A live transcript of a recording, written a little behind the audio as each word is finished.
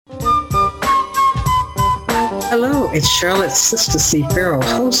Hello, it's Charlotte Sister C. Farrell,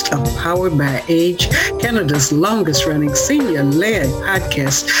 host of Powered by Age, Canada's longest-running senior-led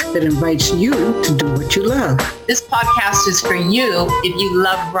podcast that invites you to do what you love. This podcast is for you if you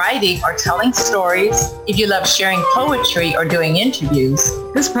love writing or telling stories, if you love sharing poetry or doing interviews.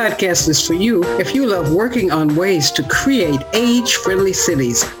 This podcast is for you if you love working on ways to create age-friendly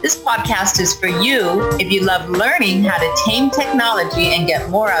cities. This podcast is for you if you love learning how to tame technology and get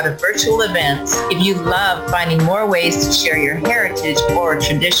more out of virtual events, if you love finding more ways to share your heritage or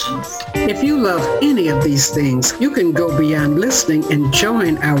traditions. If you love any of these things, you can go beyond listening and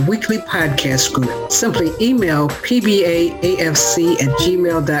join our weekly podcast group. Simply email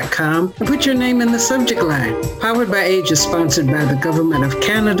pbaafc@gmail.com and put your name in the subject line. Powered by Age is sponsored by the Government of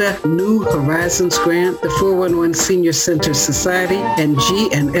Canada, New Horizons Grant, the 411 Senior Center Society, and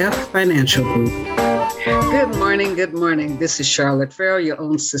G&F Financial Group. Good morning, good morning. This is Charlotte Farrell, your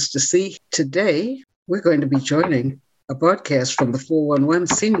own Sister C. Today, we're going to be joining a broadcast from the 411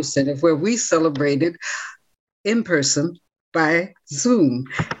 Senior Center where we celebrated in person by Zoom.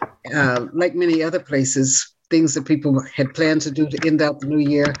 Like many other places, things that people had planned to do to end out the new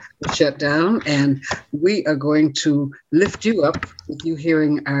year were shut down, and we are going to lift you up with you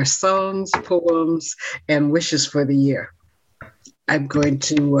hearing our songs, poems, and wishes for the year. I'm going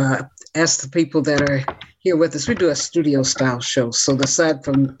to ask the people that are here with us. We do a studio style show. So aside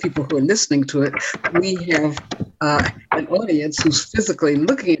from people who are listening to it, we have an audience who's physically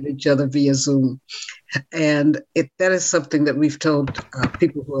looking at each other via Zoom. And that is something that we've told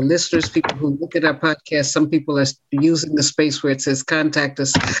people who are listeners, people who look at our podcast. Some people are using the space where it says contact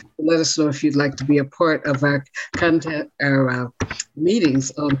us. Let us know if you'd like to be a part of our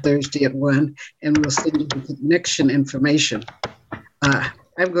meetings on Thursday at 1, and we'll send you the connection information.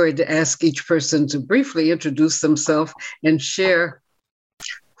 I'm going to ask each person to briefly introduce themselves and share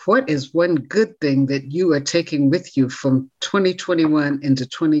what is one good thing that you are taking with you from 2021 into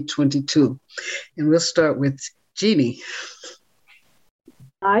 2022. And we'll start with Jeannie.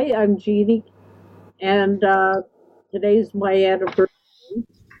 Hi, I'm Jeannie, and today's my anniversary.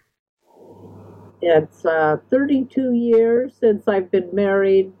 It's 32 years since I've been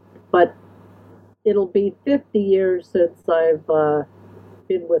married, but it'll be 50 years since I've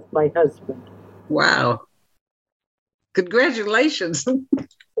been with my husband. Wow. Congratulations.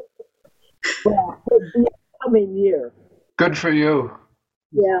 Well, for the coming year. Good for you.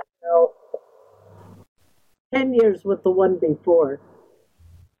 Yeah, 10 years with the one before.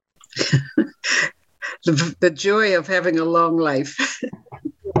 The joy of having a long life.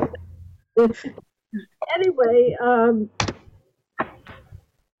 Anyway,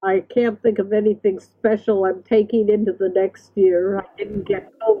 I can't think of anything special I'm taking into the next year. I didn't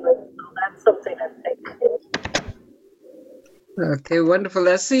get COVID, so that's something I'm taking. Okay, wonderful.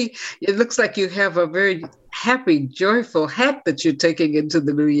 I see. It looks like you have a very happy, joyful hat that you're taking into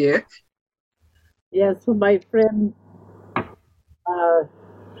the new year. Yes, my friend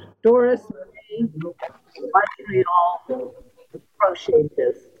Doris Montreal crocheted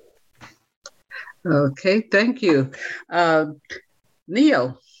this. Okay, thank you.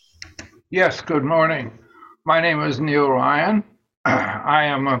 Neil. Yes, good morning. My name is Neil Ryan. I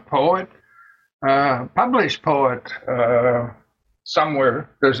am a poet, published poet. Somewhere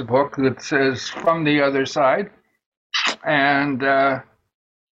there's a book that says From the Other Side. And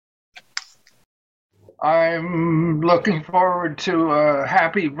I'm looking forward to a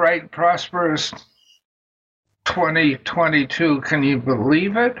happy, bright, prosperous 2022. Can you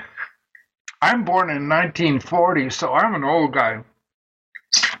believe it? I'm born in 1940, so I'm an old guy.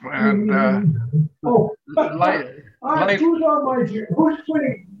 And who's on my who's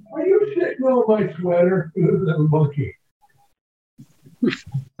putting? Are you sitting on my sweater? The monkey.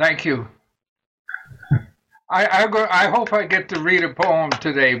 Thank you. I hope I get to read a poem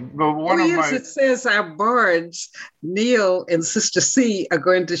today. But it says our bards, Neil and Sister C, are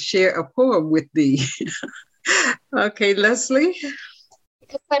going to share a poem with thee. Okay, Leslie.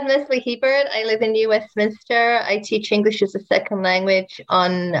 I'm Leslie Hebert. I live in New Westminster. I teach English as a second language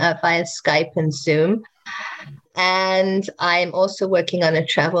on via Skype and Zoom. And I'm also working on a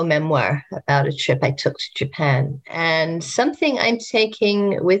travel memoir about a trip I took to Japan. And something I'm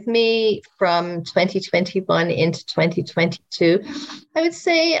taking with me from 2021 into 2022, I would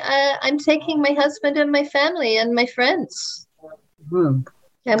say I'm taking my husband and my family and my friends. And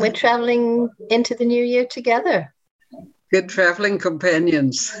we're traveling into the new year together. Good traveling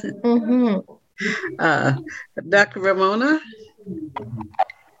companions. Mm-hmm. Dr. Ramona?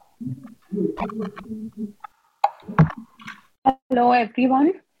 Hello,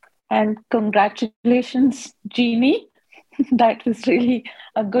 everyone, and congratulations, Jeannie. That was really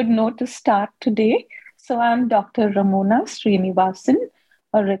a good note to start today. So I'm Dr. Ramona Srinivasan,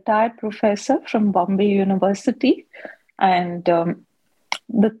 a retired professor from Bombay University. And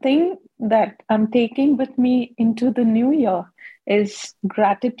the thing that I'm taking with me into the new year is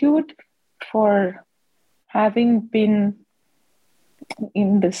gratitude for having been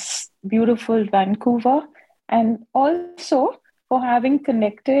in this beautiful Vancouver, and also for having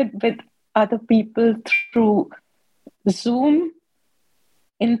connected with other people through Zoom,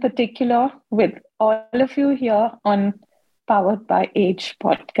 in particular with all of you here on Powered by Age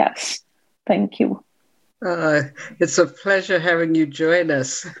podcast. Thank you. It's a pleasure having you join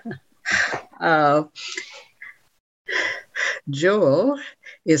us. Joel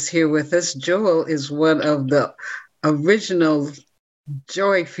is here with us. Joel is one of the original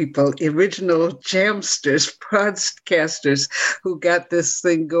Joy people, original jamsters, podcasters who got this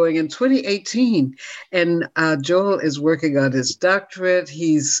thing going in 2018. And Joel is working on his doctorate.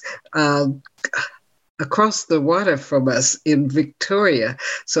 He's across the water from us in Victoria.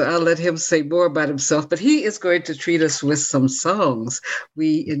 So I'll let him say more about himself, but he is going to treat us with some songs.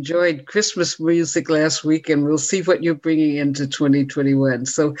 We enjoyed Christmas music last week, and we'll see what you're bringing into 2021.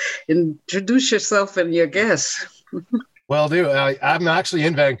 So introduce yourself and your guests. Well, I'm actually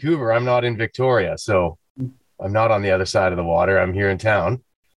in Vancouver. I'm not in Victoria, so I'm not on the other side of the water. I'm here in town,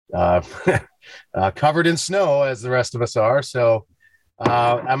 covered in snow as the rest of us are. So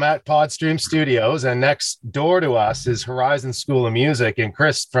I'm at Podstream Studios, and next door to us is Horizon School of Music. And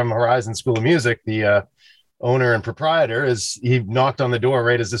Chris from Horizon School of Music, the owner and proprietor, he knocked on the door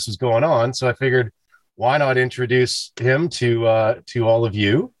right as this was going on. So I figured, why not introduce him to all of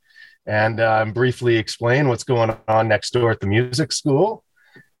you, and briefly explain what's going on next door at the music school,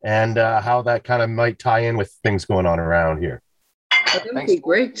 and how that kind of might tie in with things going on around here. That would be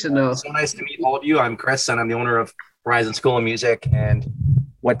great to know. So nice to meet all of you. I'm Chris, and I'm the owner of Horizon School of Music. And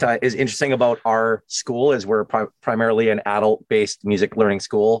what is interesting about our school is we're primarily an adult-based music learning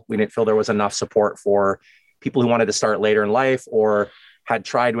school. We didn't feel there was enough support for people who wanted to start later in life or had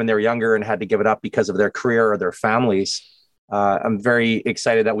tried when they were younger and had to give it up because of their career or their families. I'm very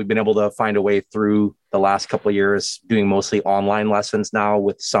excited that we've been able to find a way through the last couple of years, doing mostly online lessons now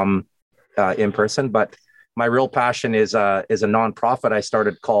with some in person. But my real passion is a nonprofit I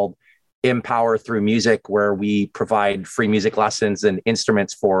started called Empower Through Music, where we provide free music lessons and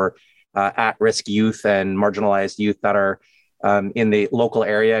instruments for at-risk youth and marginalized youth that are in the local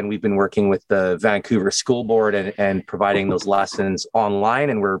area. And we've been working with the Vancouver School Board and providing those lessons online.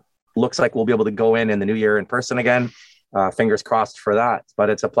 And looks like we'll be able to go in the new year in person again. Fingers crossed for that. But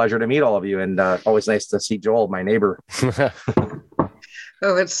it's a pleasure to meet all of you, and always nice to see Joel, my neighbor.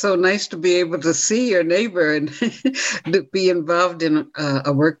 Oh, it's so nice to be able to see your neighbor and to be involved in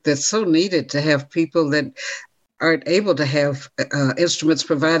a work that's so needed, to have people that aren't able to have instruments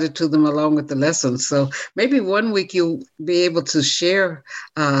provided to them along with the lessons. So maybe one week you'll be able to share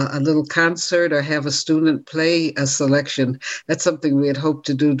a little concert or have a student play a selection. That's something we had hoped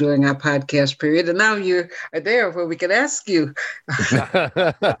to do during our podcast period. And now you are there where we can ask you.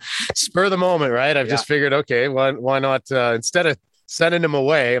 Spur the moment, right? I've just figured, okay, why not, instead of sending him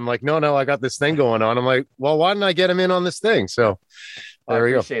away, I'm like, no, I got this thing going on. I'm like, well, why didn't I get him in on this thing? So there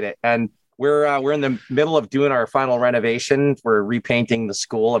we go. I appreciate it. And we're in the middle of doing our final renovation. We're repainting the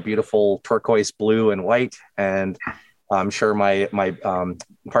school a beautiful turquoise blue and white. And I'm sure my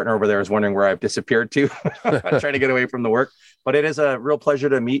partner over there is wondering where I've disappeared to. I'm trying to get away from the work. But it is a real pleasure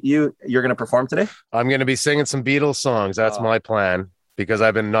to meet you. You're going to perform today? I'm going to be singing some Beatles songs. That's my plan, because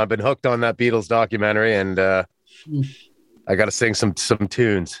I've been hooked on that Beatles documentary, and I got to sing some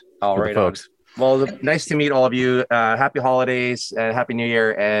tunes. All right, folks. Well, nice to meet all of you. Happy holidays and Happy New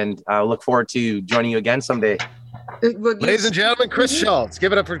Year. And I look forward to joining you again someday. Ladies and gentlemen, Chris Schultz.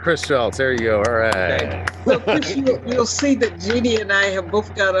 Give it up for Chris Schultz. There you go. All right. Okay. So Chris, you'll see that Jeannie and I have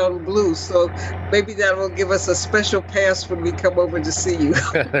both got on blue. So maybe that will give us a special pass when we come over to see you.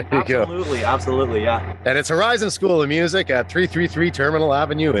 There you go. Absolutely. Yeah. And it's Horizon School of Music at 333 Terminal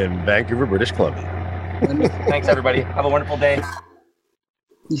Avenue in Vancouver, British Columbia. Thanks, everybody. Have a wonderful day.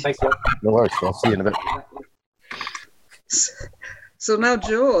 Thanks, Joe. No worries. I'll see you in a bit. So now,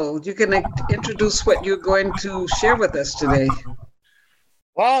 Joel, you can introduce what you're going to share with us today.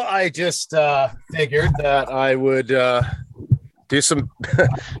 Well, I just figured that I would do some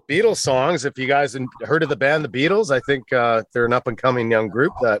Beatles songs. If you guys heard of the band The Beatles, I think they're an up-and-coming young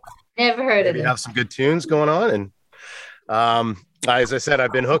group that never heard of it. Have some good tunes going on. And as I said,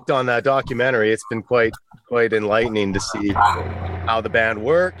 I've been hooked on that documentary. It's been quite enlightening to see how the band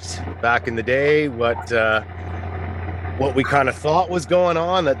worked back in the day, what we kind of thought was going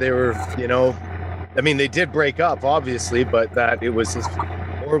on, that they were, I mean, they did break up, obviously, but that it was this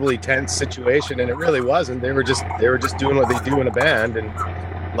horribly tense situation, and it really wasn't. They were just doing what they do in a band, and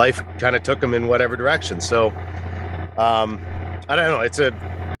life kind of took them in whatever direction. So I don't know. It's a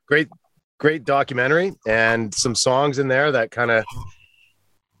great documentary, and some songs in there that kind of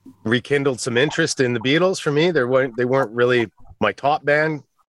rekindled some interest in the Beatles for me. They weren't really my top band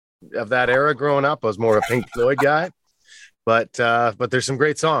of that era growing up. I was more a Pink Floyd guy, but there's some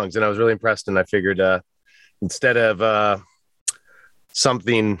great songs, and I was really impressed. And I figured instead of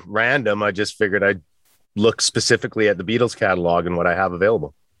something random, I just figured I'd look specifically at the Beatles catalog and what I have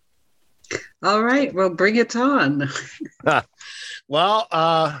available. All right, well, bring it on. Well,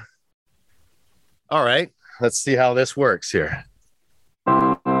 all right, let's see how this works here.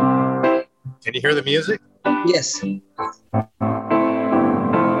 Can you hear the music? Yes.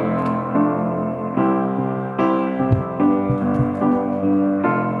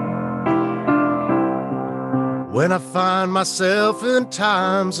 When I find myself in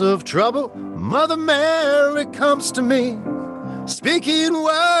times of trouble, Mother Mary comes to me, speaking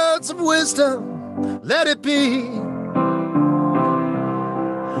words of wisdom, let it be.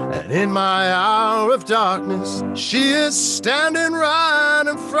 And in my hour of darkness, she is standing right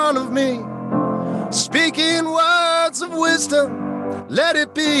in front of me, speaking words of wisdom, let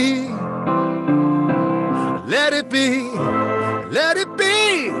it be. Let it be, let it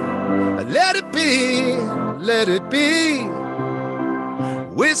be, let it be, let it be.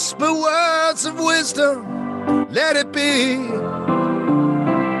 Whisper words of wisdom, let it be.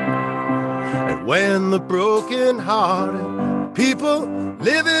 And when the broken-hearted people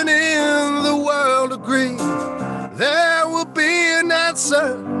living in the world agree, there will be an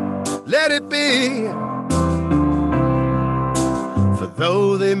answer, let it be. For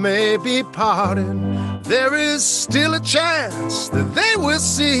though they may be parted, there is still a chance that they will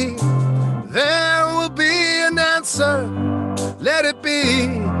see. There will be an answer, let it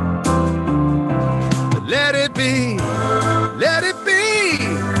be. Let it be, let it be,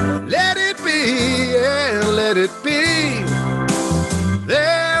 let it be, yeah, let it be.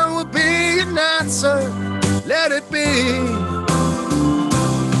 There will be an answer, let it be.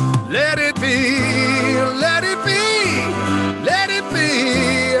 Let it be, let it be, let it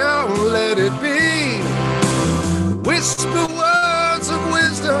be, oh, let it be. Whisper words of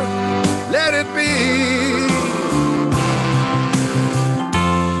wisdom, let it be.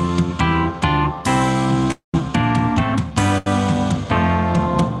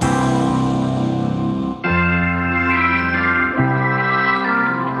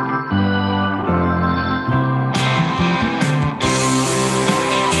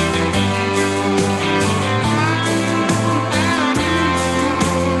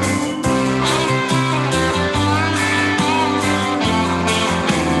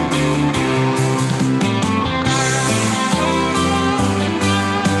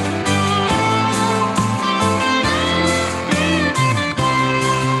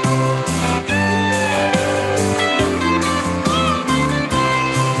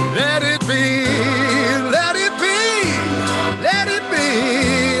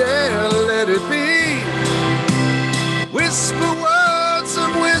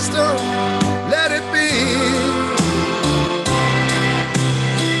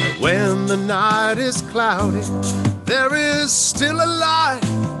 Cloudy, there is still a light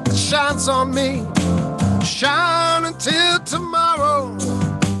that shines on me. Shine until tomorrow,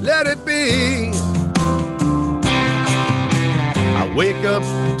 let it be. I wake up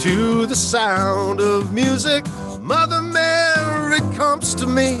to the sound of music. Mother Mary comes to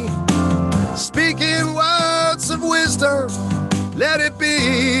me, speaking words of wisdom, let it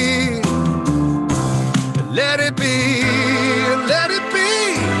be. Let it be, let it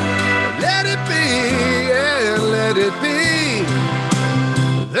be, let it be, yeah, let it be.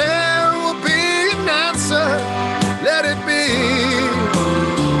 There will be an answer, let it be.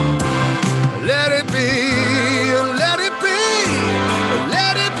 Let it be, let it be,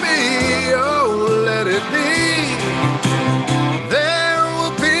 let it be, oh, let it be. There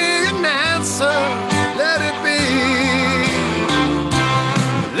will be an answer, let it be.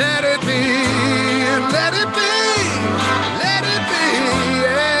 Let it be, let it be, let it be,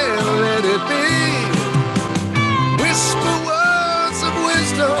 yeah, let it be. Whisper words of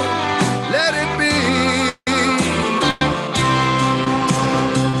wisdom, let it be.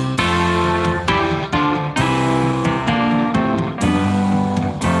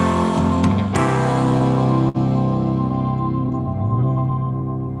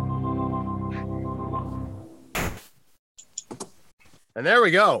 And there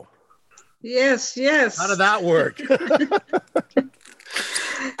we go. Yes, yes. How did that work?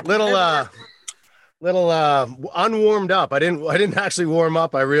 unwarmed up. I didn't actually warm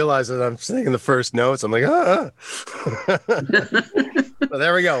up. I realized that I'm singing the first notes. I'm like, But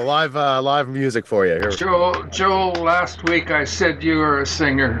there we go. Live music for you. Here. Joel, last week I said you were a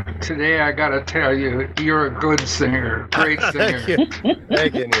singer. Today I got to tell you, you're a good singer. Great singer.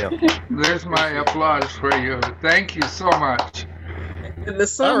 Thank you, Neil. There's my applause for you. Thank you so much. And the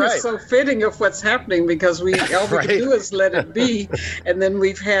song is so fitting of what's happening because all we can do is let it be. And then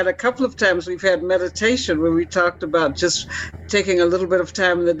we've had a couple of times we've had meditation where we talked about just taking a little bit of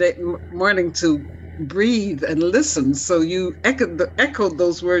time in the morning to breathe and listen. So you echoed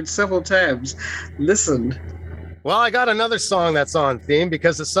those words several times. Listen. Well, I got another song that's on theme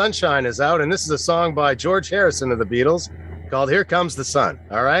because the sunshine is out, and this is a song by George Harrison of the Beatles called "Here Comes the Sun."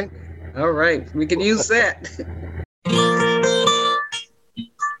 All right. All right. We can use that.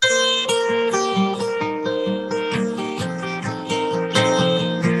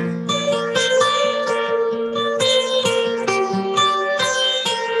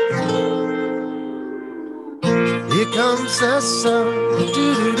 Here comes the sun,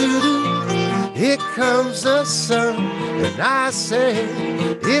 doo-doo-doo-doo. Here comes the sun, and I say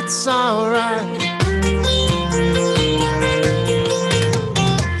it's all right.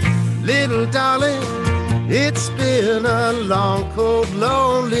 Little darling, it's been a long, cold,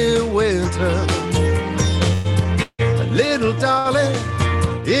 lonely winter. Little darling,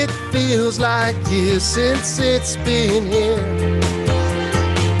 it feels like years since it's been here.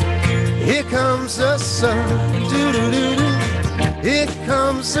 Here comes the sun, doo-doo-doo-doo. Here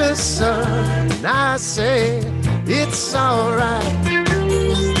comes the sun, and I say it's all right.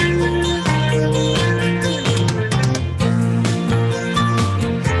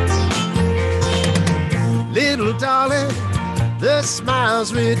 Little darling, the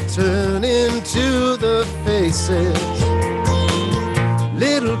smiles returning to the faces.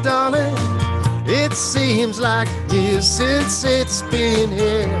 Little darling, it seems like years since it's been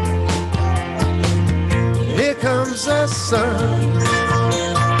here. Here comes the sun,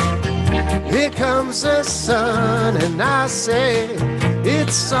 here comes the sun, and I say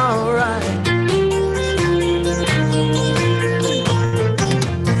it's all right.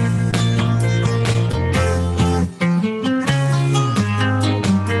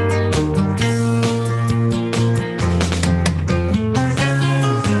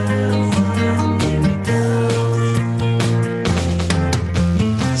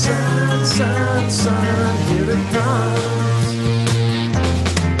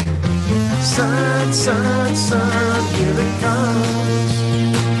 Sun, sun, here it comes.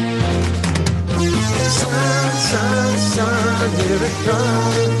 Sun, sun, sun, here it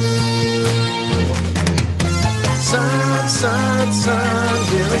comes. Sun, sun, sun,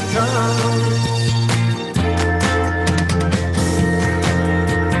 here it comes.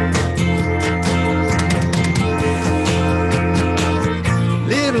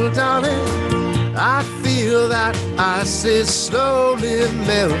 Little darling, I feel that ice is slowly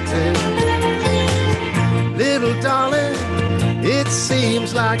melting. Little darling, it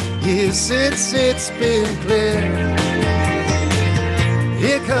seems like years since it's been clear.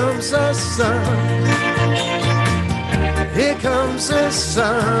 Here comes the sun, here comes the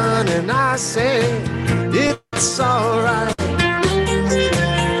sun, and I say it's all right.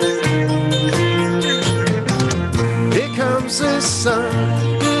 Here comes the sun,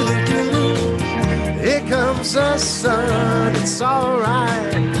 here comes the sun, it's all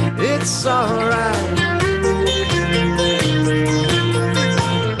right, it's all right.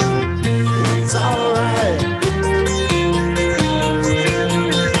 It's all right.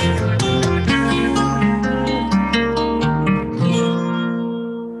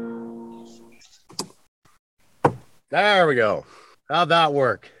 There we go. How'd that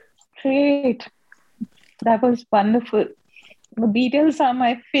work? Great. That was wonderful. The Beatles are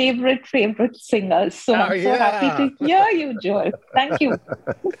my favorite singers. So I'm so happy to hear you, Joel. Thank you.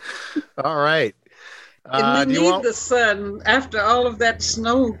 All right. And we need the sun. After all of that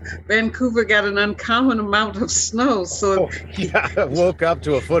snow, Vancouver got an uncommon amount of snow. So I woke up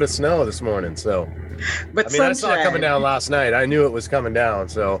to a foot of snow this morning. So, but I saw it coming down last night. I knew it was coming down.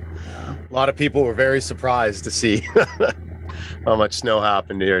 So, a lot of people were very surprised to see how much snow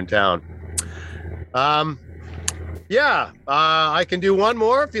happened here in town. I can do one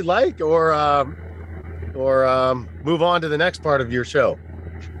more if you'd like, or move on to the next part of your show.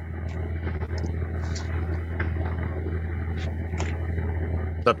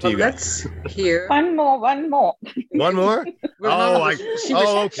 It's up to you guys. Let's hear. One more. One more? She was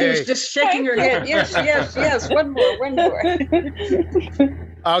okay. just shaking her head. Yes, one more.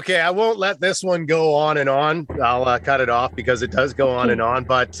 Okay, I won't let this one go on and on. I'll cut it off because it does go on and on.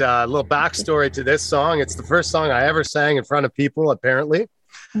 But a little backstory to this song. It's the first song I ever sang in front of people, apparently,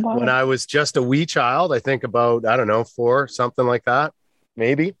 when I was just a wee child. I think about, 4, something like that,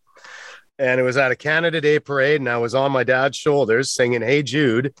 maybe. And it was at a Canada Day parade, and I was on my dad's shoulders singing Hey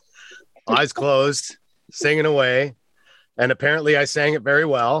Jude, eyes closed, singing away. And apparently I sang it very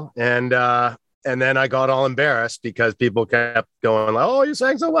well. And then I got all embarrassed because people kept going, "Oh, you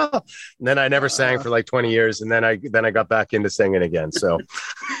sang so well." And then I never sang for like 20 years. And then I got back into singing again. So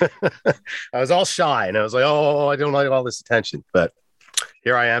I was all shy and I was like, "Oh, I don't like all this attention." But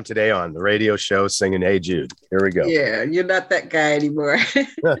here I am today on the radio show singing Hey Jude. Here we go. Yeah, you're not that guy anymore.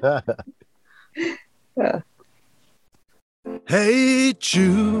 Hey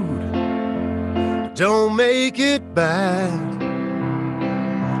Jude, don't make it bad.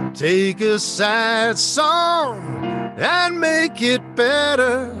 Take a sad song and make it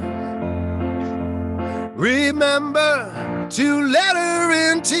better. Remember to let her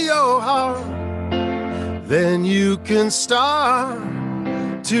into your heart. Then you can start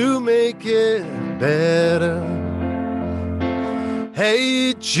to make it better.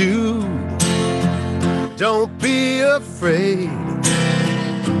 Hey Jude, don't be afraid.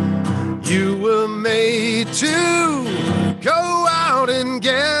 You were made to go out and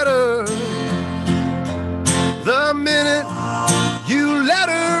get her. The minute you let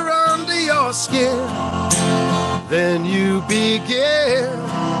her under your skin, then you begin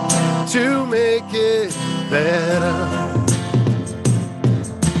to make it better.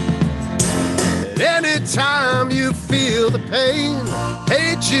 And anytime you feel the pain,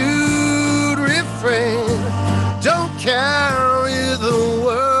 hey Jude, refrain. Don't carry the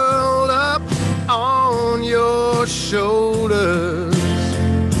world up on your shoulders.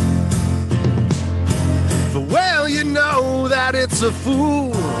 For well, you know that it's a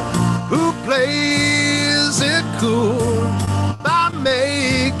fool who plays it cool by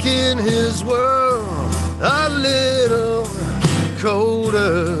making his world a little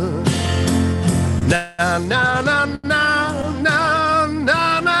colder. Na na na na na na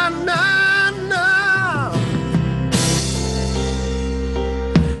na na na.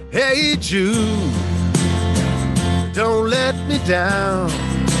 Hey Jude, don't let me down.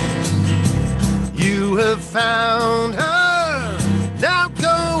 You have found her, now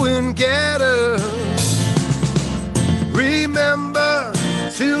go and get her. Remember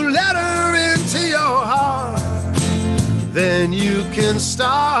to let her into your heart. Then you can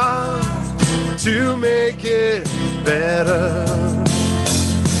start to make it better.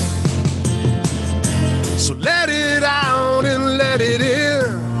 So let it out and let it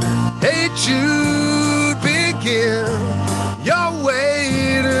in. Hey Jude, begin. You're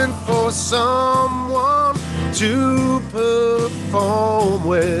waiting for someone to perform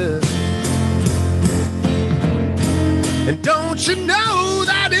with. And don't you know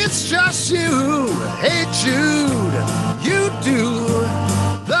that it's just you? Hey Jude, you do.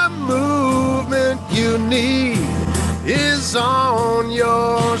 The movement you need is on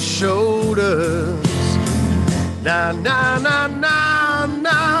your shoulders. Na na na na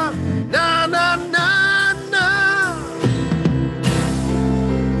na na na na na.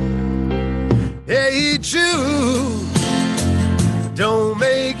 Hey Jude, don't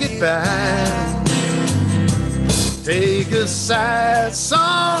make it bad. Take a sad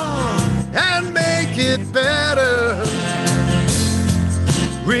song and make it better.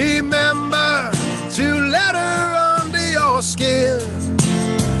 Remember to let her under your skin.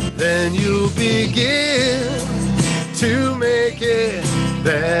 Then you'll begin to make it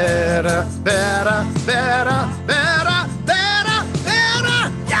better, better, better, better, better,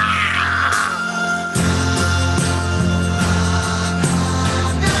 better. Yeah!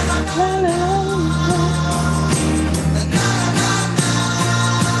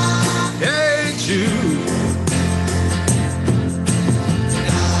 Hey Jude.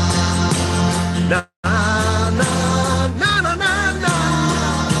 Na na na na na na.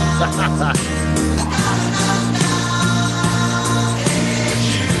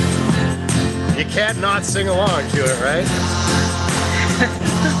 You can't not sing along to it, right?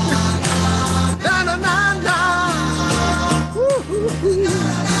 Na na na na. Woo-hoo-hoo.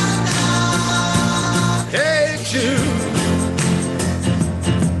 Hey Jude.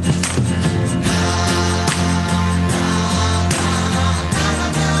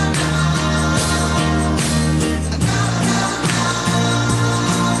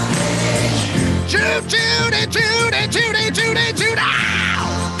 Jude, Judy, Judy, Judy, Judy, Judy.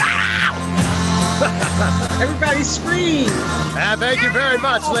 Everybody scream. Thank you very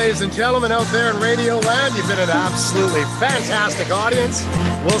much, ladies and gentlemen out there in Radio Land. You've been an absolutely fantastic audience.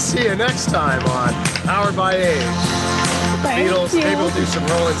 We'll see you next time on Powered by Age. Beatles, maybe we'll do some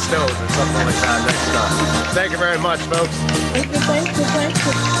Rolling Stones or something like that next time. Thank you very much, folks.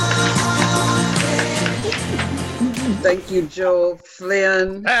 Thank you, Joel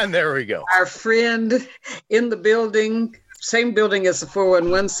Flynn. And there we go. Our friend in the building, same building as the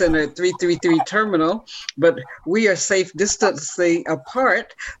 411 Center at 333 Terminal, but we are safe distancing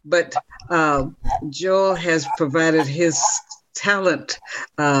apart. But Joel has provided his talent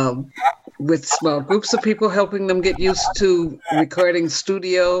with small groups of people, helping them get used to recording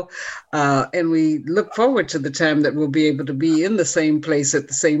studio. And we look forward to the time that we'll be able to be in the same place at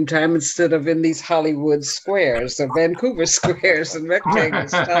the same time instead of in these Hollywood squares or Vancouver squares and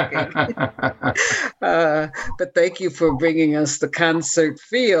rectangles talking. But thank you for bringing us the concert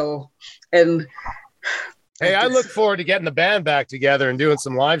feel. And hey, I look forward to getting the band back together and doing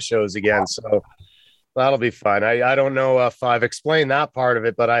some live shows again. So that'll be fun. I don't know if I've explained that part of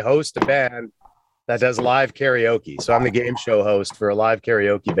it, but I host a band that does live karaoke. So I'm the game show host for a live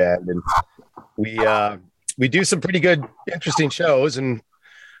karaoke band. And we do some pretty good, interesting shows. And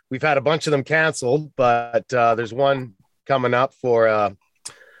we've had a bunch of them canceled, but there's one coming up for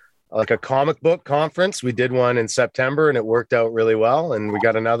like a comic book conference. We did one in September and it worked out really well. And we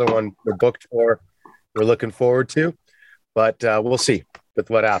got another one we're booked for, we're looking forward to, but we'll see with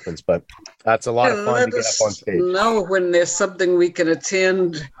what happens. But that's a lot of fun to get up on stage. Know when there's something we can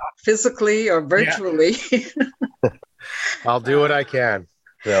attend physically or virtually. I'll do what I can.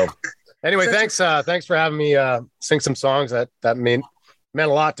 So anyway, thanks for having me sing some songs. That meant a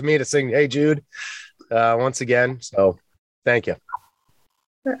lot to me to sing Hey Jude once again. So thank you.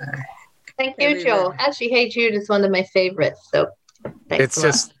 Thank you, Joel. Actually, Hey Jude is one of my favorites. So it's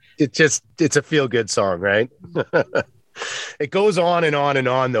a feel good song, right? It goes on and on and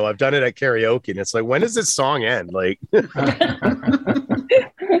on, though. I've done it at karaoke, and it's like, when does this song end? Like,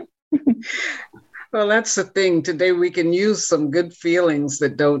 well, that's the thing. Today we can use some good feelings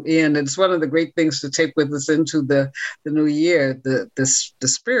that don't end. It's one of the great things to take with us into the new year. The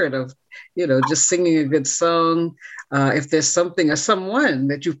spirit of, just singing a good song. If there's something or someone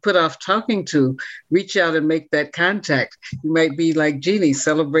that you've put off talking to, reach out and make that contact. You might be like Jeannie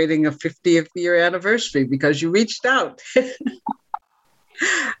celebrating a 50th year anniversary because you reached out.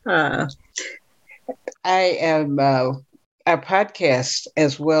 I am our podcast,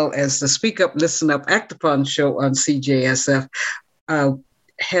 as well as the Speak Up, Listen Up, Act Upon show on CJSF,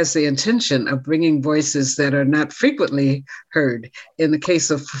 has the intention of bringing voices that are not frequently heard. In the case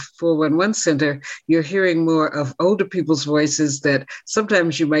of 411 Center, you're hearing more of older people's voices that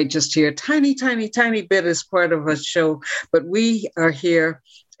sometimes you might just hear a tiny, tiny, tiny bit as part of a show, but we are here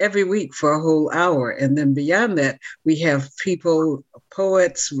every week for a whole hour. And then beyond that, we have people,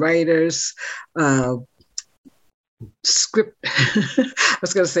 poets, writers, I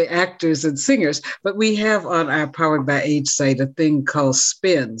was going to say actors and singers, but we have on our Powered by Age site a thing called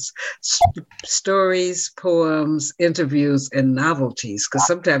Spins, stories, poems, interviews, and novelties, because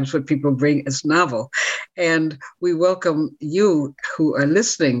sometimes what people bring is novel. And we welcome you who are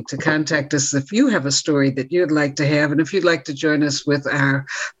listening to contact us if you have a story that you'd like to have, and if you'd like to join us with our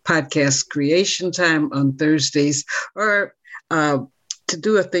podcast creation time on Thursdays, or to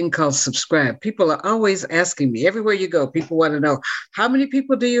do a thing called subscribe. People are always asking me, everywhere you go, people want to know, how many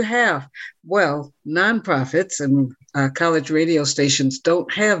people do you have? Well, nonprofits and college radio stations don't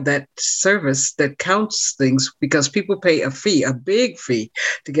have that service that counts things because people pay a fee, a big fee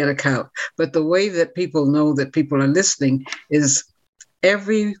to get a count. But the way that people know that people are listening is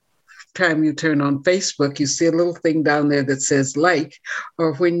every time you turn on Facebook, you see a little thing down there that says like,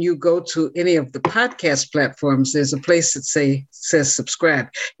 or when you go to any of the podcast platforms, there's a place that says subscribe.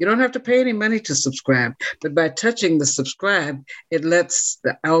 You don't have to pay any money to subscribe, but by touching the subscribe, it lets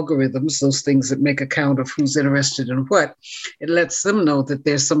the algorithms, those things that make a count of who's interested in what, it lets them know that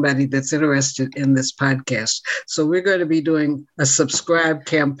there's somebody that's interested in this podcast. So we're going to be doing a subscribe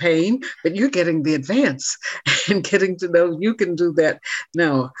campaign, but you're getting the advance and getting to know you can do that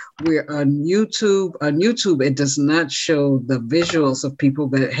now. We're on YouTube. On YouTube, it does not show the visuals of people,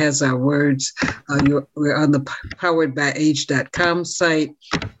 but it has our words. We're on the poweredbyage.com site,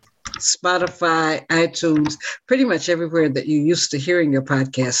 Spotify, iTunes, pretty much everywhere that you used to hearing your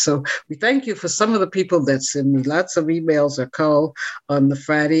podcast. So we thank you for some of the people that send me lots of emails or call on the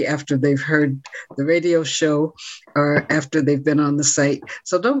Friday after they've heard the radio show or after they've been on the site.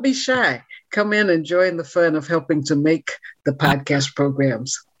 So don't be shy. Come in and join the fun of helping to make the podcast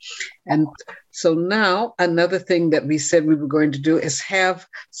programs. And so now another thing that we said we were going to do is have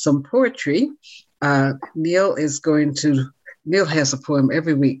some poetry. Neil has a poem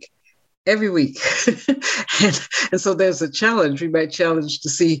every week. every week. and so there's a challenge. We might challenge to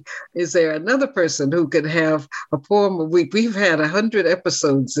see, is there another person who could have a poem a week? We've had 100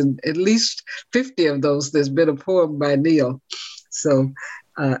 episodes, and at least 50 of those, there's been a poem by Neil. So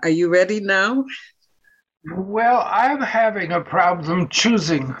are you ready now? Well, I'm having a problem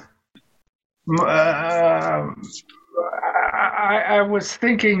choosing. I was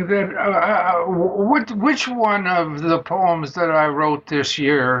thinking that which one of the poems that I wrote this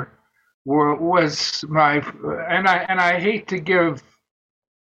year was my, and I hate to give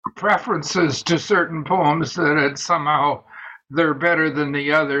preferences to certain poems that somehow they're better than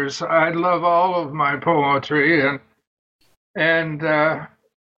the others. I love all of my poetry, and I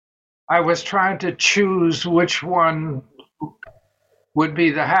was trying to choose which one would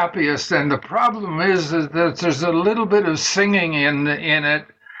be the happiest, and the problem is that there's a little bit of singing in it,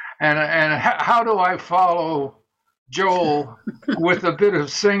 and how do I follow Joel with a bit of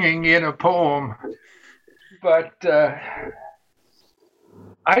singing in a poem? But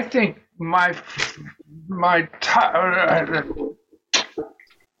I think my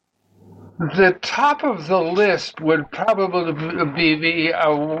the top of the list would probably be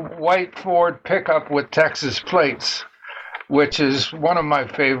a white Ford pickup with Texas plates, which is one of my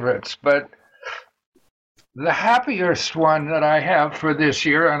favorites. But the happiest one that I have for this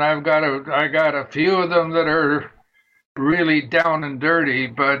year, and I got a few of them that are really down and dirty,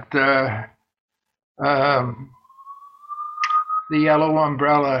 but the Yellow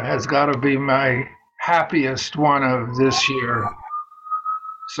Umbrella has got to be my happiest one of this year.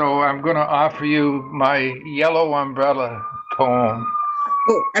 So I'm going to offer you my Yellow Umbrella poem.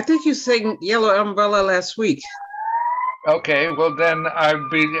 Oh, I think you sang Yellow Umbrella last week. Okay, well then I'd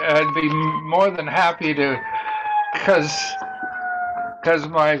be more than happy to, because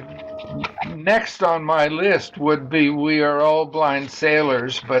my next on my list would be We Are All Blind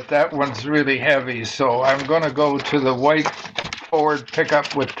Sailors, but that one's really heavy, so I'm going to go to the white Ford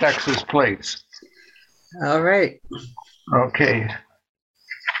pickup with Texas plates. All right. Okay.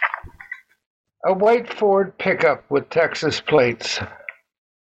 A white Ford pickup with Texas plates.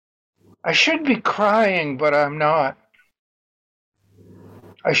 I should be crying, but I'm not.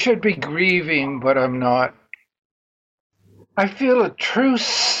 I should be grieving, but I'm not. I feel a true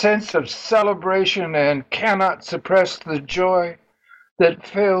sense of celebration and cannot suppress the joy that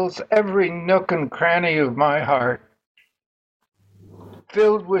fills every nook and cranny of my heart.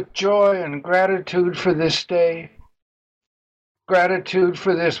 Filled with joy and gratitude for this day, gratitude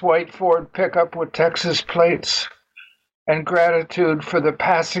for this white Ford pickup with Texas plates, and gratitude for the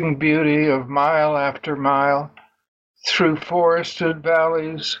passing beauty of mile after mile through forested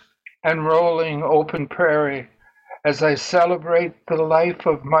valleys and rolling open prairie as I celebrate the life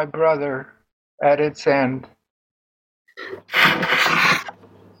of my brother at its end.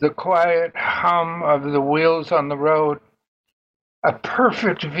 The quiet hum of the wheels on the road, a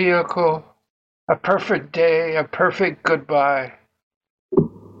perfect vehicle, a perfect day, a perfect goodbye.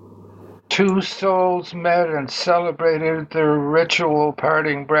 Two souls met and celebrated their ritual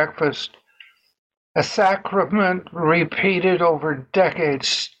parting breakfast, a sacrament repeated over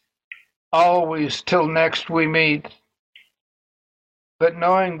decades, always till next we meet. But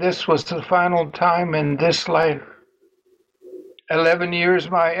knowing this was the final time in this life, 11 years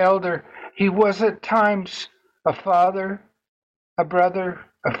my elder, he was at times a father, a brother,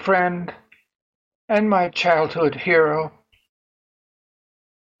 a friend, and my childhood hero.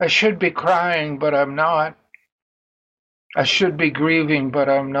 I should be crying, but I'm not. I should be grieving, but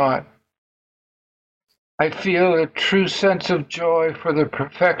I'm not. I feel a true sense of joy for the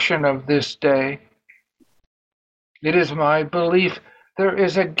perfection of this day. It is my belief there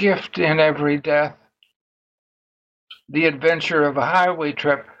is a gift in every death. The adventure of a highway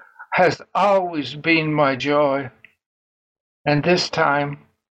trip has always been my joy. And this time,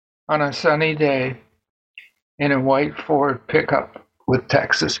 on a sunny day, in a white Ford pickup with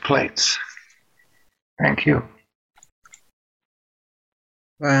Texas plates. Thank you.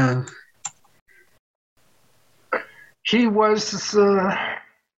 Wow. He was. I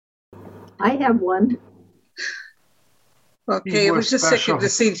have one. Okay, it was just special. second to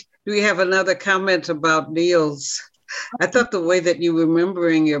see. Do we have another comment about Neil's? I thought the way that you were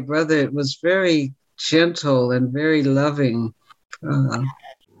remembering your brother, it was very gentle and very loving.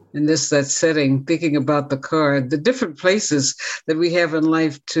 In that setting, thinking about the car, the different places that we have in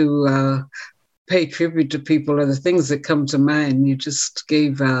life to pay tribute to people are the things that come to mind. You just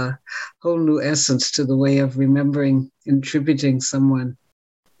gave a whole new essence to the way of remembering and tributing someone.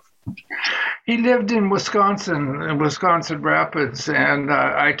 He lived in Wisconsin Rapids, and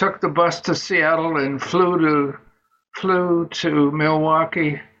I took the bus to Seattle and flew to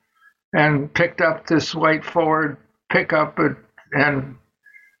Milwaukee and picked up this white Ford pickup and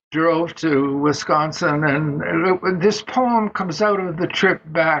drove to Wisconsin. And this poem comes out of the trip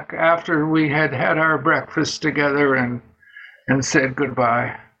back after we had had our breakfast together and said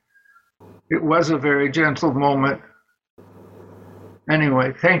goodbye. It was a very gentle moment.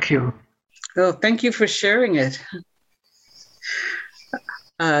 Anyway, thank you. Oh, thank you for sharing it.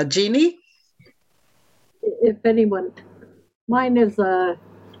 Jeannie? If anyone, mine is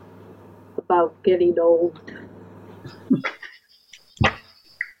about getting old.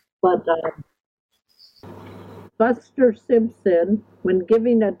 But Buster Simpson, when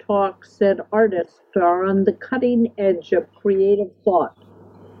giving a talk, said artists are on the cutting edge of creative thought.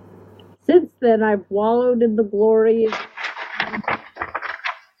 Since then, I've wallowed in the glory.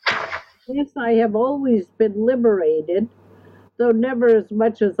 Yes, I have always been liberated, though never as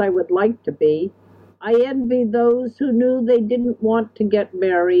much as I would like to be. I envy those who knew they didn't want to get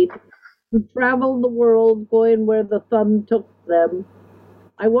married, who traveled the world going where the thumb took them.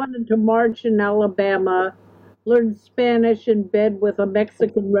 I wanted to march in Alabama, learn Spanish in bed with a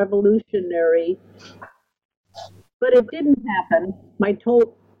Mexican revolutionary. But it didn't happen.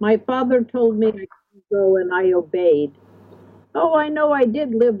 My father told me I couldn't go, and I obeyed. Oh, I know I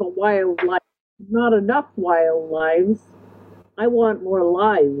did live a wild life. Not enough wild lives. I want more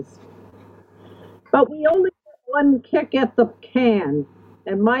lives. But we only get one kick at the can,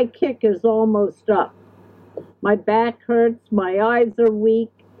 and my kick is almost up. My back hurts, my eyes are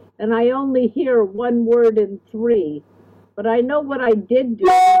weak, and I only hear one word in 3. But I know what I did do,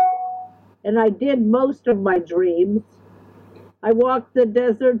 and I did most of my dreams. I walked the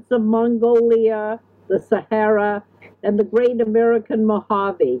deserts of Mongolia, the Sahara, and the great American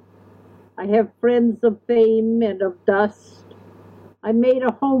Mojave. I have friends of fame and of dust. I made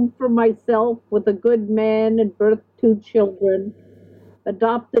a home for myself with a good man and birthed 2 children,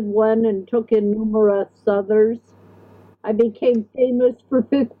 adopted one and took in numerous others. I became famous for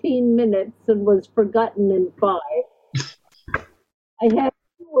 15 minutes and was forgotten in 5. I had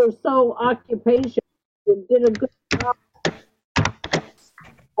 2 or so occupations and did a good job.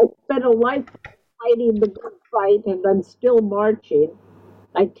 I spent a life fighting the good fight, and I'm still marching.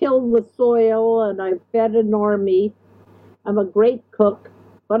 I tilled the soil and I fed an army. I'm a great cook,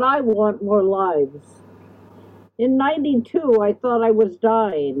 but I want more lives. In 92, I thought I was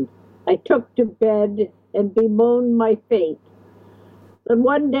dying. I took to bed and bemoaned my fate. Then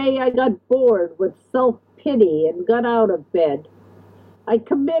one day I got bored with self-pity and got out of bed. I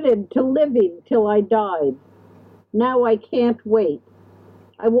committed to living till I died. Now I can't wait.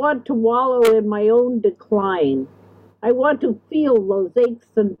 I want to wallow in my own decline. I want to feel those aches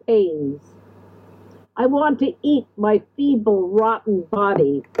and pains. I want to eat my feeble, rotten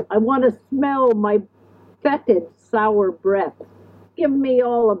body. I want to smell my fetid, sour breath. Give me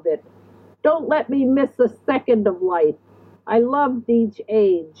all of it. Don't let me miss a second of life. I loved each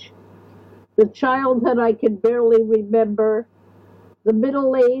age. The childhood I can barely remember. The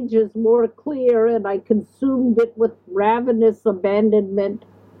middle age is more clear, and I consumed it with ravenous abandonment.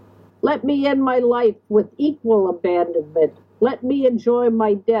 Let me end my life with equal abandonment. Let me enjoy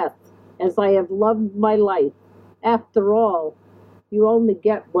my death as I have loved my life. After all, you only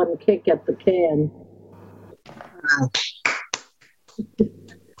get one kick at the can. Wow.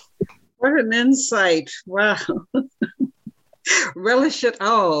 What an insight. Wow. Relish it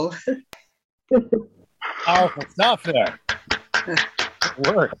all. Powerful stuff there.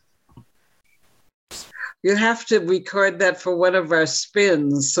 Work. You have to record that for one of our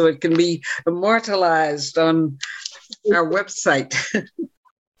spins so it can be immortalized on our website.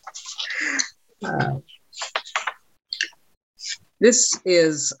 This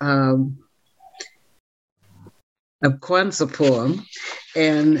is a Kwanzaa poem,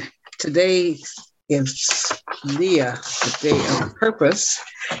 and today is Leah, the Day of Purpose,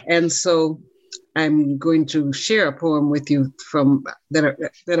 and so I'm going to share a poem with you from that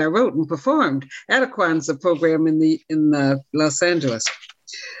I wrote and performed at a Kwanzaa program in Los Angeles.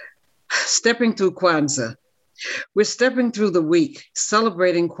 Stepping through Kwanzaa. We're stepping through the week,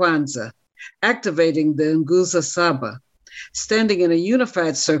 celebrating Kwanzaa, activating the Nguzo Saba. Standing in a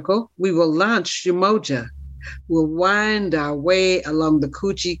unified circle, we will launch Umoja. We'll wind our way along the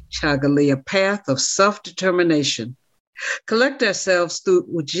Kujichagulia path of self-determination. Collect ourselves through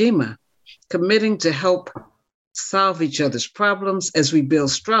Ujima, committing to help solve each other's problems as we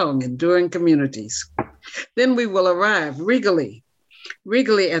build strong, enduring communities. Then we will arrive regally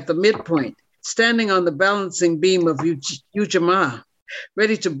at the midpoint, standing on the balancing beam of Ujamaa,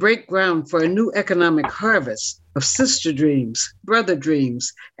 ready to break ground for a new economic harvest of sister dreams, brother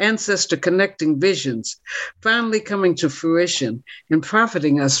dreams, ancestor connecting visions, finally coming to fruition and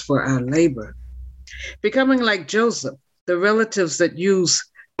profiting us for our labor. Becoming like Joseph, the relatives that use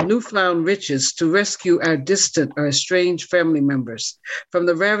newfound riches to rescue our distant or estranged family members from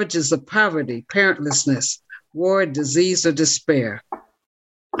the ravages of poverty, parentlessness, war, disease, or despair.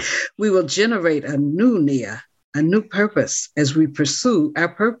 We will generate a new Nia, a new purpose as we pursue our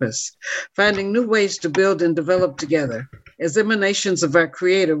purpose, finding new ways to build and develop together. As emanations of our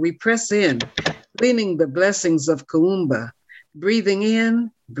Creator, we press in, gleaning the blessings of Kuumba, breathing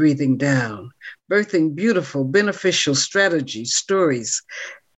in, breathing down, birthing beautiful, beneficial strategies, stories,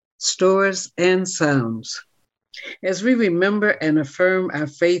 stores, and sounds. As we remember and affirm our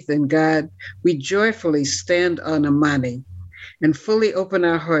faith in God, we joyfully stand on Amani and fully open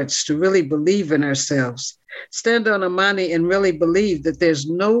our hearts to really believe in ourselves. Stand on Amani and really believe that there's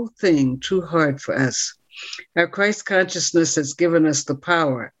no thing too hard for us. Our Christ consciousness has given us the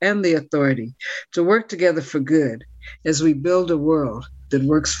power and the authority to work together for good as we build a world that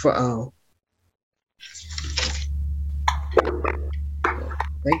works for all.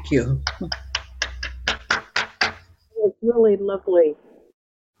 Thank you. It's really lovely.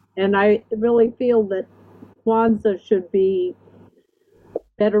 And I really feel that Kwanzaa should be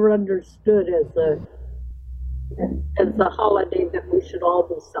better understood as a holiday that we should all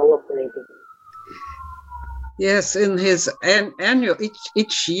be celebrating. Yes, in his annual,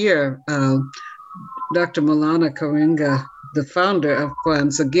 each year, Dr. Maulana Karenga, the founder of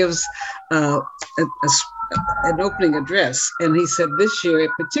Kwanzaa, gives an opening address. And he said this year,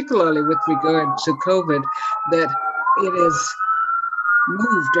 particularly with regard to COVID, that it is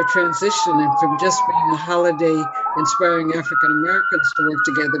moved or transitioning from just being a holiday inspiring African Americans to work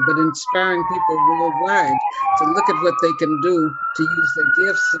together, but inspiring people worldwide to look at what they can do to use their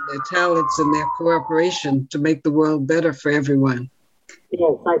gifts and their talents and their cooperation to make the world better for everyone.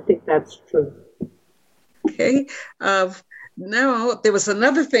 Yes, I think that's true. Okay. Now, there was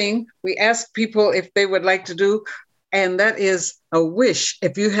another thing we asked people if they would like to do, and that is a wish.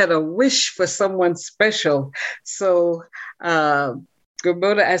 If you had a wish for someone special. So,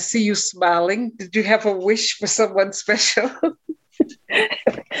 Ramona, I see you smiling. Did you have a wish for someone special?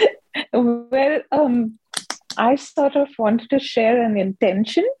 Well, I sort of wanted to share an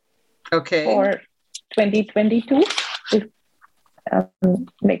intention for 2022.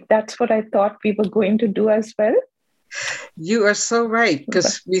 That's what I thought we were going to do as well. You are so right,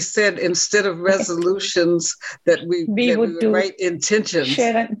 because we said instead of resolutions that we would write intentions.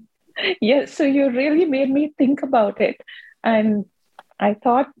 Yes, so you really made me think about it. And I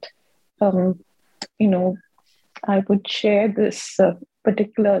thought, I would share this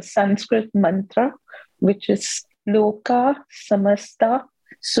particular Sanskrit mantra, which is Loka Samasta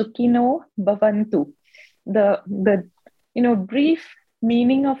Sukhino Bhavantu. The brief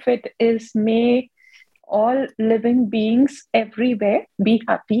meaning of it is, may all living beings everywhere be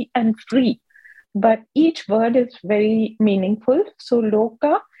happy and free. But each word is very meaningful. So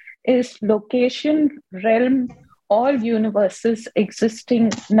Loka is location, realm, all universes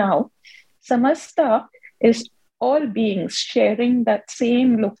existing now. Samasta is all beings sharing that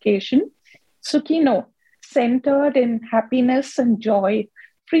same location. Sukhino, centered in happiness and joy,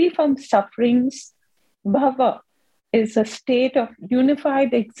 free from sufferings. Bhava is a state of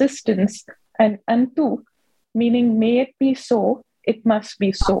unified existence. And Antu, meaning may it be so, it must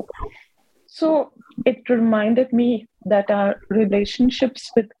be so. So it reminded me that our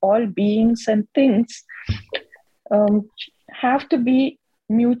relationships with all beings and things have to be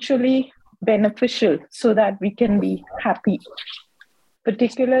mutually beneficial so that we can be happy.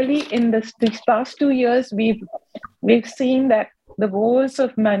 Particularly in these past 2 years, we've seen that the woes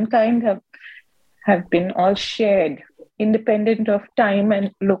of mankind have been all shared, independent of time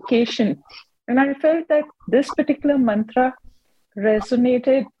and location. And I felt that this particular mantra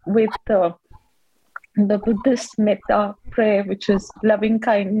resonated with the Buddhist metta prayer, which is loving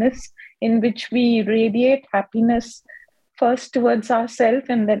kindness, in which we radiate happiness first towards ourselves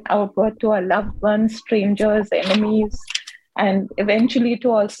and then outward to our loved ones, strangers, enemies, and eventually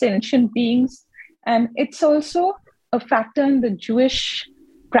to all sentient beings. And it's also a factor in the Jewish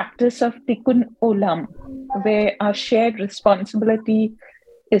practice of Tikkun Olam, where our shared responsibility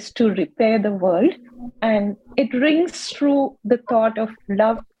is to repair the world. And it rings through the thought of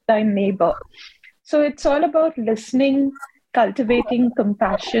love thy neighbor. So it's all about listening, cultivating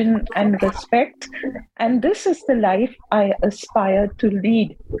compassion and respect. And this is the life I aspire to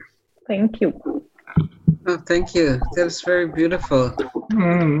lead. Thank you. Oh, thank you. That is very beautiful.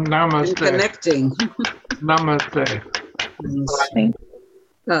 Namaste. And connecting. Namaste.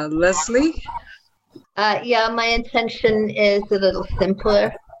 Leslie? Yeah, my intention is a little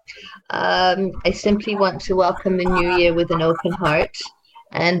simpler. I simply want to welcome the new year with an open heart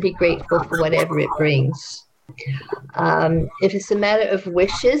and be grateful for whatever it brings. If it's a matter of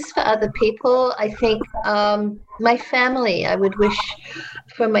wishes for other people, I think my family, I would wish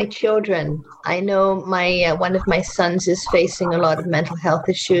for my children. I know my one of my sons is facing a lot of mental health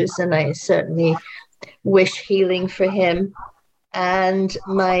issues, and I certainly wish healing for him. And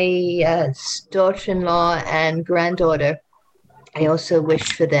my daughter-in-law and granddaughter, I also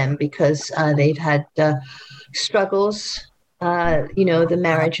wish for them because they've had struggles. The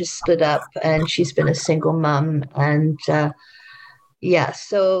marriage is split up and she's been a single mom. And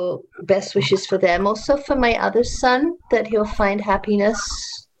so best wishes for them. Also for my other son, that he'll find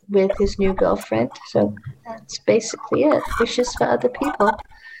happiness with his new girlfriend. So that's basically it. Wishes for other people.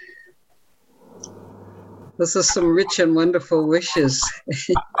 Those are some rich and wonderful wishes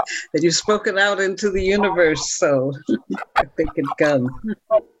that you've spoken out into the universe. So I think it come.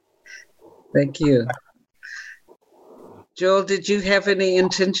 Thank you. Joel, did you have any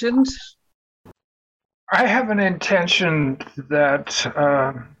intentions? I have an intention that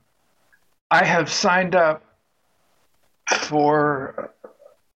I have signed up for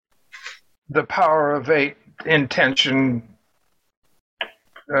the Power of Eight intention.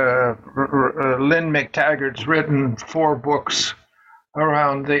 Lynn McTaggart's written 4 books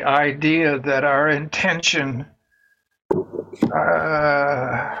around the idea that our intention,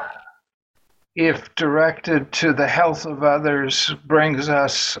 if directed to the health of others, brings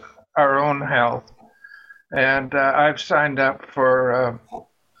us our own health. And I've signed up for,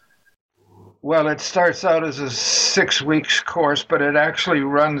 it starts out as a 6 weeks course, but it actually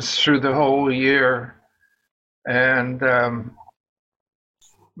runs through the whole year. And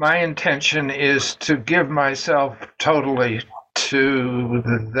my intention is to give myself totally to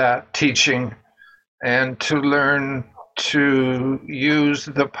that teaching and to learn to use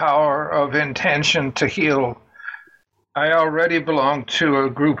the power of intention to heal. I already belong to a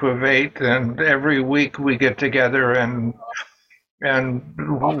group of 8, and every week we get together and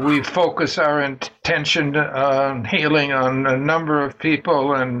we focus our intention on healing on a number of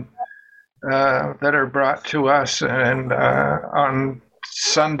people and that are brought to us. And on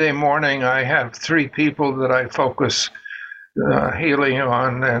Sunday morning, I have 3 people that I focus healing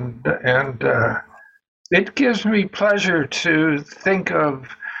on, and it gives me pleasure to think of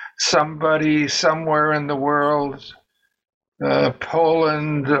somebody somewhere in the world,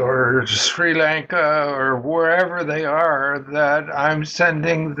 Poland or Sri Lanka or wherever they are, that I'm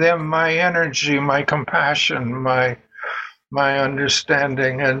sending them my energy, my compassion, my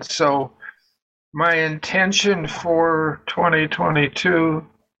understanding. And so my intention for 2022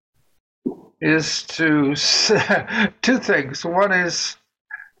 is to 2 things. One is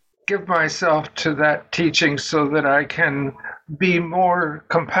give myself to that teaching so that I can be more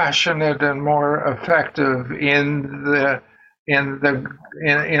compassionate and more effective in the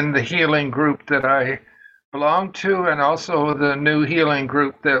healing group that I belong to, and also the new healing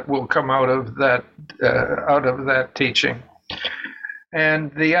group that will come out of that teaching.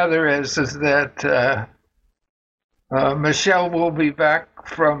 And the other is that Michelle will be back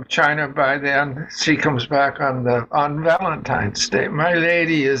from China by then. She comes back on Valentine's Day. My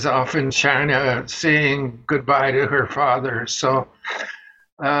lady is off in China saying goodbye to her father. So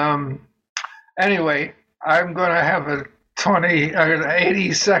anyway, I'm going to have an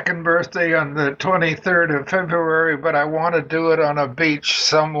 82nd birthday on the 23rd of February, but I want to do it on a beach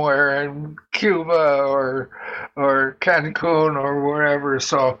somewhere in Cuba or Cancun or wherever.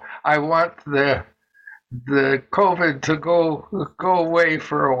 So I want the COVID to go away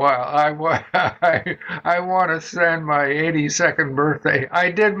for a while. I want to spend my 82nd birthday. I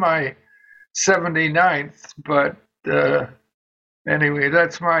did my 79th, but anyway,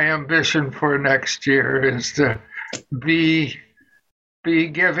 that's my ambition for next year, is to be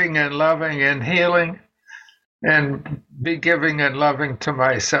giving and loving and healing, and be giving and loving to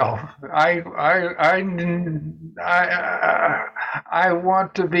myself. I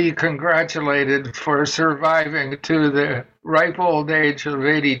want to be congratulated for surviving to the ripe old age of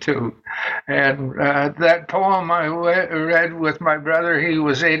 82. And that poem I read with my brother, he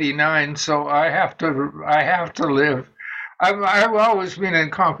was 89, so I have to live. I've always been in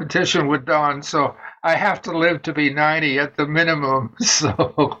competition with Don, so I have to live to be 90 at the minimum.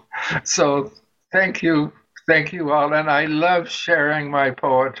 So thank you all, and I love sharing my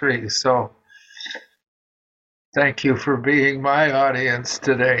poetry. So thank you for being my audience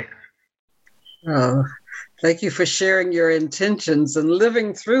today. Oh, Thank you for sharing your intentions and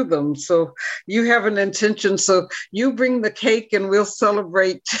living through them. So you have an intention, so you bring the cake and we'll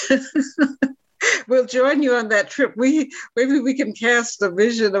celebrate. We'll join you on that trip. Maybe we can cast a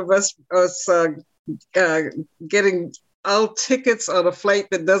vision of us getting all tickets on a flight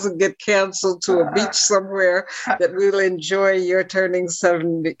that doesn't get canceled to a beach somewhere, that we'll enjoy your turning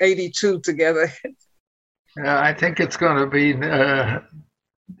 82 together. I think it's going to be.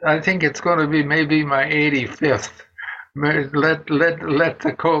 Maybe my 85th. Let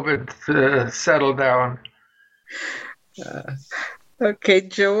the COVID settle down. Okay,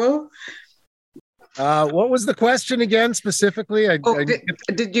 Joel. What was the question again specifically?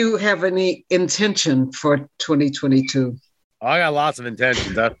 Did you have any intention for 2022? I got lots of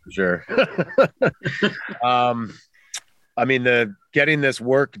intentions, that's for sure. I mean, getting this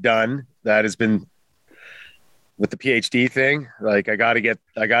work done that has been with the PhD thing. Like, I got to get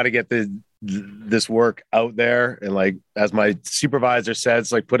this work out there, and like as my supervisor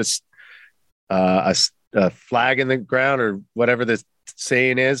says, like put a flag in the ground, or whatever the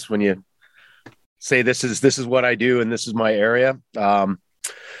saying is when you say this is what I do and this is my area, because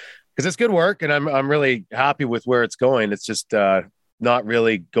it's good work and I'm really happy with where it's going. It's just not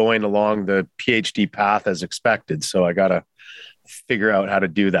really going along the PhD path as expected, so I gotta figure out how to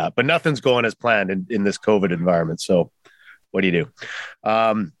do that. But nothing's going as planned in this COVID environment, so what do you do?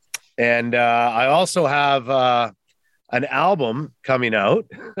 And I also have an album coming out,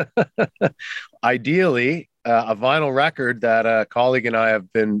 ideally a vinyl record that a colleague and I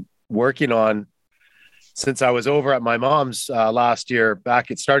have been working on since I was over at my mom's last year.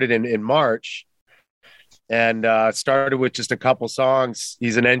 It started in March, and started with just a couple songs.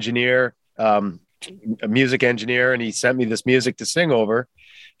 He's an engineer, a music engineer, and he sent me this music to sing over,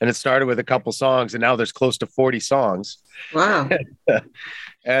 and it started with a couple songs, and now there's close to 40 songs. Wow.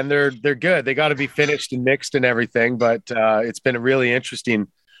 And they're good. They got to be finished and mixed and everything, but it's been a really interesting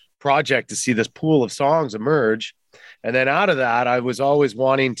project to see this pool of songs emerge. And then out of that, I was always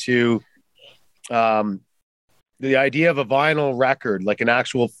wanting to the idea of a vinyl record, like an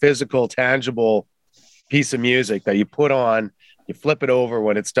actual physical, tangible piece of music that you put on, you flip it over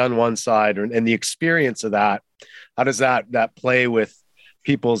when it's done one side, and the experience of that. How does that play with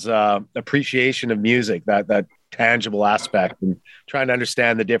people's appreciation of music, that tangible aspect, and trying to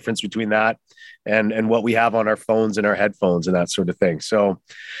understand the difference between that and what we have on our phones and our headphones and that sort of thing. So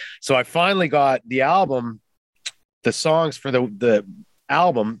I finally got the album, the songs for the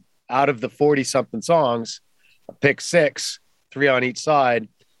album. Out of the 40 something songs, I picked 6, 3 on each side,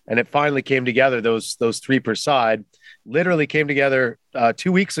 and it finally came together. Those 3 per side literally came together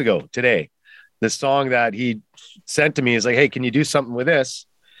 2 weeks ago today. The song that he sent to me is like, hey, can you do something with this?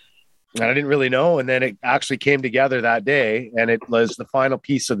 And I didn't really know. And then it actually came together that day, and it was the final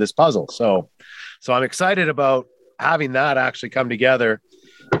piece of this puzzle. So I'm excited about having that actually come together.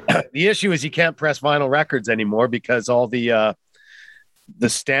 The issue is you can't press vinyl records anymore because all the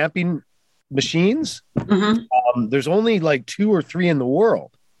stamping machines, there's only like 2 or 3 in the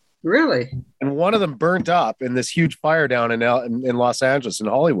world. Really? And one of them burnt up in this huge fire down in Los Angeles, in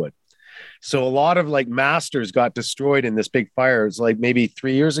Hollywood. So a lot of like masters got destroyed in this big fire. It's like maybe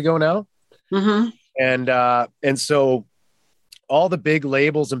 3 years ago now. And so all the big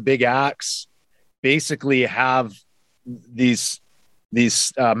labels and big acts basically have these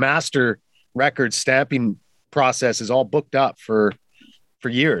master record stamping processes all booked up for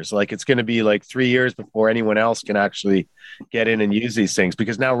years. Like, it's going to be like 3 years before anyone else can actually get in and use these things,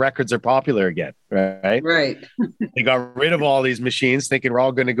 because now records are popular again, right? Right. They got rid of all these machines thinking we're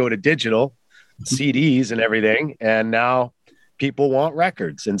all going to go to digital CDs and everything. And now people want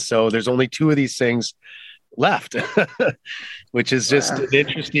records. And so there's only 2 of these things left, which is just an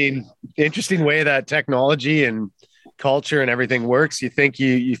interesting way that technology and culture and everything works. You think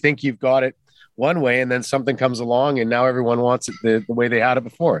you've got it one way, and then something comes along and now everyone wants it the way they had it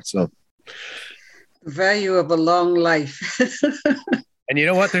before. So the value of a long life. And you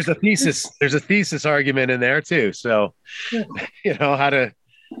know what? There's a thesis argument in there too. So, the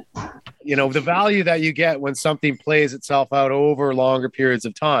value that you get when something plays itself out over longer periods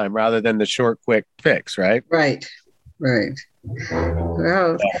of time rather than the short, quick fix, right? Right.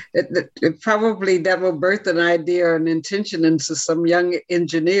 Well, it probably that will birth an idea or an intention into some young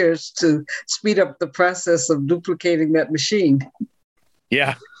engineers to speed up the process of duplicating that machine.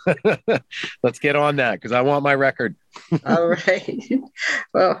 Yeah. Let's get on that, because I want my record. All right.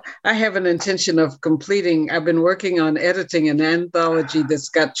 Well, I have an intention of completing. I've been working on editing an anthology that's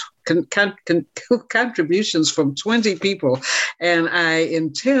got contributions from 20 people, and I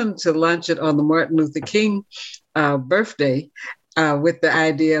intend to launch it on the Martin Luther King birthday with the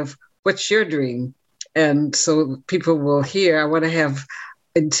idea of what's your dream? And so people will hear. I want to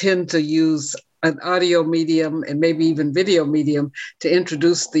intend to use an audio medium and maybe even video medium to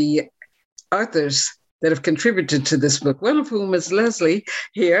introduce the authors that have contributed to this book, one of whom is Leslie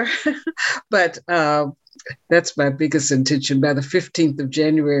here. But that's my biggest intention, by the 15th of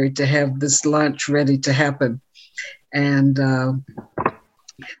January, to have this launch ready to happen. And I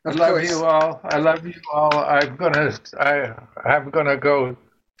love you all. I love you all. I'm gonna go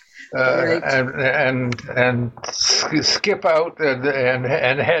and skip out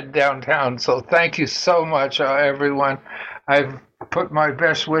and head downtown. So thank you so much, everyone. I've put my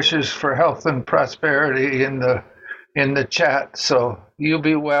best wishes for health and prosperity in the chat. So you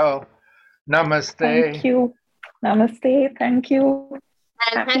be well. Namaste. Thank you. Namaste. Thank you.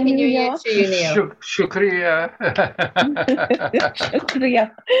 And Happy New Year to you, Neil. Shukriya.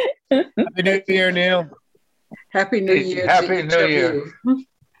 Shukriya. Happy New Year, Neil. Happy New Year. Happy New Year.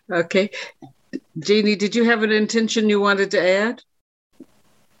 Okay. Jeannie, did you have an intention you wanted to add?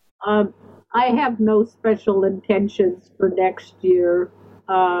 I have no special intentions for next year.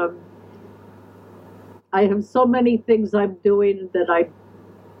 I have so many things I'm doing that I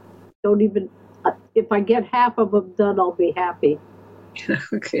don't even, if I get half of them done, I'll be happy.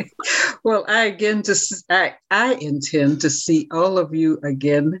 Okay. Well, I intend to see all of you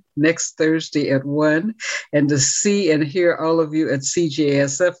again next Thursday at 1, and to see and hear all of you at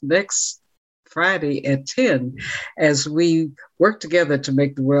CJSF next Friday at 10, as we work together to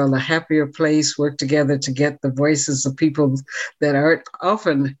make the world a happier place, work together to get the voices of people that aren't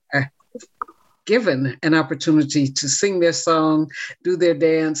often given an opportunity to sing their song, do their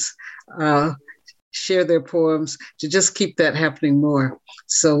dance, share their poems, to just keep that happening more.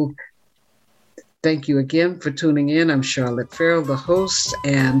 So thank you again for tuning in. I'm Charlotte Farrell, the host,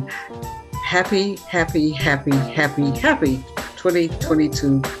 and happy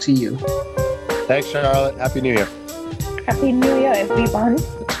 2022 to you. Thanks, Charlotte. Happy New Year. Happy New Year, everyone.